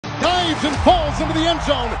and falls into the end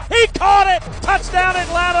zone. He caught it! Touchdown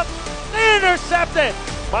Atlanta! Intercepted!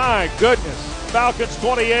 My goodness. Falcons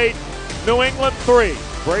 28, New England 3.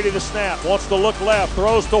 Brady the snap, wants to look left,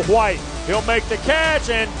 throws to White. He'll make the catch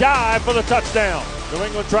and dive for the touchdown. New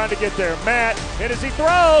England trying to get there. Matt, and as he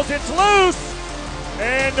throws, it's loose!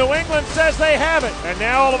 And New England says they have it. And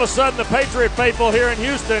now all of a sudden the Patriot faithful here in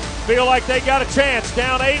Houston feel like they got a chance.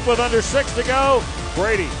 Down 8 with under 6 to go.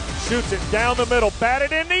 Brady shoots it down the middle,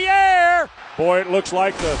 batted in the air. Boy, it looks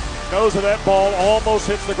like the nose of that ball almost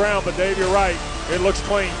hits the ground, but Dave, you're right. It looks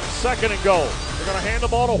clean. 2nd and goal. They're going to hand the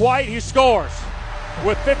ball to White. He scores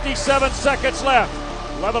with 57 seconds left.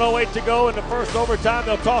 11:08 to go in the first overtime.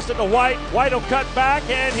 They'll toss it to White. White will cut back,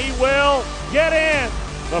 and he will get in.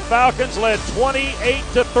 The Falcons led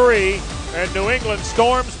 28-3, and New England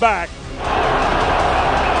storms back.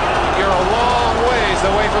 You're a long ways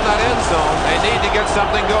away from that end zone. They need to get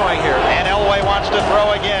something going here. And Elway wants to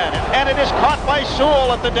throw again. And it is caught by Sewell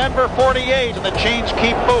at the Denver 48. And the chains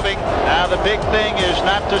keep moving. Now the big thing is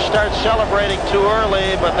not to start celebrating too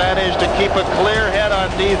early, but that is to keep a clear head on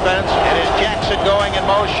defense. And is Jackson going in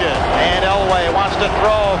motion. And Elway wants to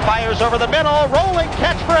throw. Fires over the middle. Rolling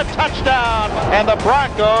catch for a touchdown. And the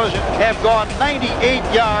Broncos have gone 98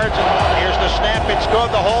 yards. And here's the snap. It's good.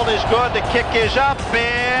 The hold is good. The kick is up.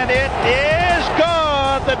 And it is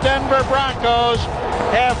good. The Denver Broncos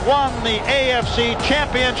have won the AFC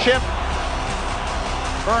Championship.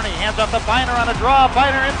 Bernie hands off the Biner on a draw.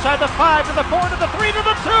 Biner inside the 5 to the 4 to the 3 to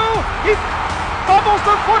the 2. He fumbles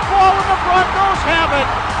the football and the Broncos have it.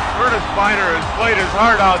 Curtis Biner has played his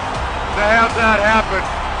heart out to have that happen.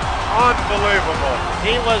 Unbelievable.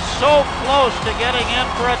 He was so close to getting in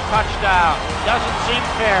for a touchdown. Doesn't seem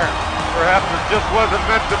fair. Perhaps it just wasn't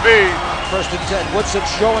meant to be. 1st and 10. Woodson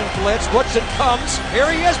showing blitz. Woodson comes. Here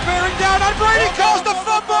he is bearing down on Brady. Calls the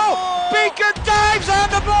football. Baker dives on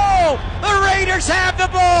the ball. The Raiders have the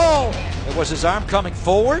ball. It was his arm coming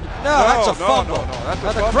forward? No, that's a fumble. That's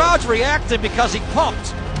the crowd's reacting because he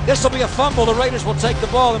pumped. This will be a fumble. The Raiders will take the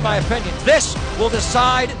ball, in my opinion. This will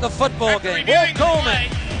decide the football game. Will Coleman.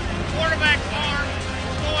 Quarterback's arm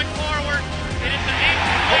is going forward. It is an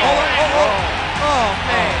Oh,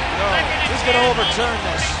 man. He's going to overturn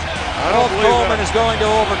this. I don't believe Coleman that. is going to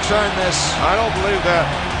overturn this. I don't believe that.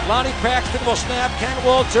 Lonnie Paxton will snap. Ken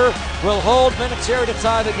Walter will hold Vinatieri to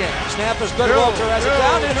tie the game. Snap is good. Walter has it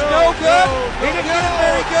down. It's no good. He didn't get it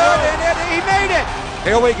very good, and he made it.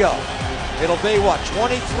 Here we go. It'll be, 23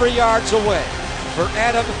 yards away for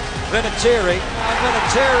Adam Vinatieri. And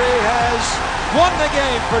Vinatieri has won the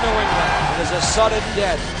game for New England. It is a sudden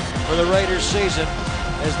death for the Raiders season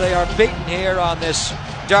as they are beaten here on this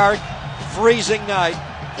dark, freezing night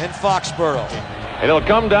in Foxborough. And it'll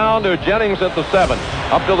come down to Jennings at the 7,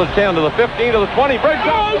 up to the 10, to the 15, to the 20. Breaks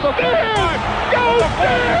out to the 5. Go,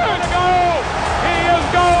 Stan! Go! He is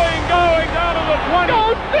going down to the 20.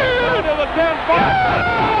 Go, Stan! To the 10,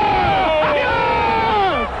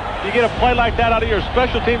 5. You get a play like that out of your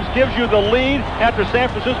special teams, gives you the lead after San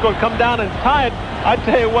Francisco come down and tie it. I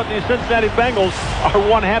tell you what, the Cincinnati Bengals are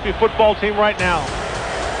one happy football team right now.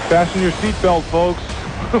 Fasten your seatbelt, folks.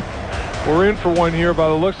 We're in for one here by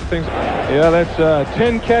the looks of things. Yeah, that's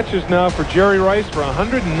 10 catches now for Jerry Rice for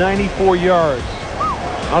 194 yards.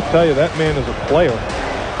 I'll tell you, that man is a player.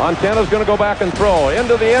 Montana's going to go back and throw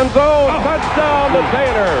into the end zone. Touchdown to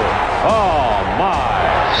Taylor. Oh, my.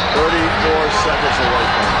 34 seconds away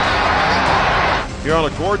from it. Here on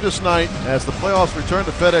a gorgeous night as the playoffs return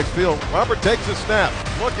to FedEx Field. Robert takes a snap,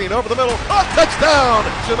 looking over the middle. Oh, touchdown!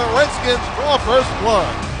 To the Redskins draw first blood.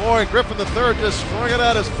 Boy, Griffin III just strung it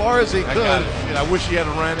out as far as he could. And I wish he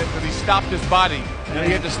hadn't ran it because he stopped his body. And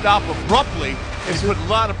he had to stop abruptly. And he put a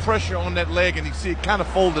lot of pressure on that leg, and you see it kind of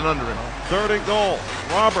folded under him. 3rd and goal.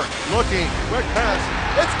 Robert looking, quick pass.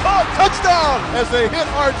 It's caught, touchdown! As they hit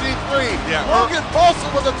RG3. Yeah. Logan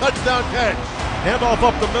Paulson with a touchdown catch. Handoff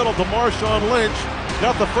up the middle to Marshawn Lynch.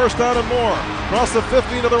 Got the first down and more. Cross the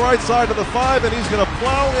 15 to the right side to the 5, and he's going to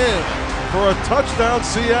plow in for a touchdown,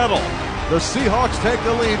 Seattle. The Seahawks take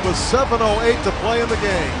the lead with 7:08 to play in the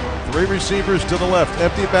game. 3 receivers to the left,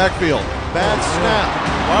 empty backfield. Bad snap.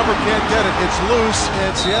 Robert can't get it. It's loose,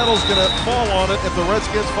 and Seattle's going to fall on it at the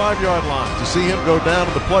Redskins' 5-yard line. To see him go down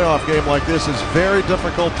in the playoff game like this is very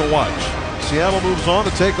difficult to watch. Seattle moves on to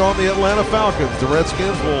take on the Atlanta Falcons. The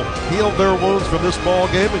Redskins will heal their wounds from this ball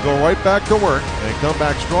game and go right back to work and come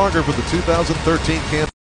back stronger for the 2013 campaign.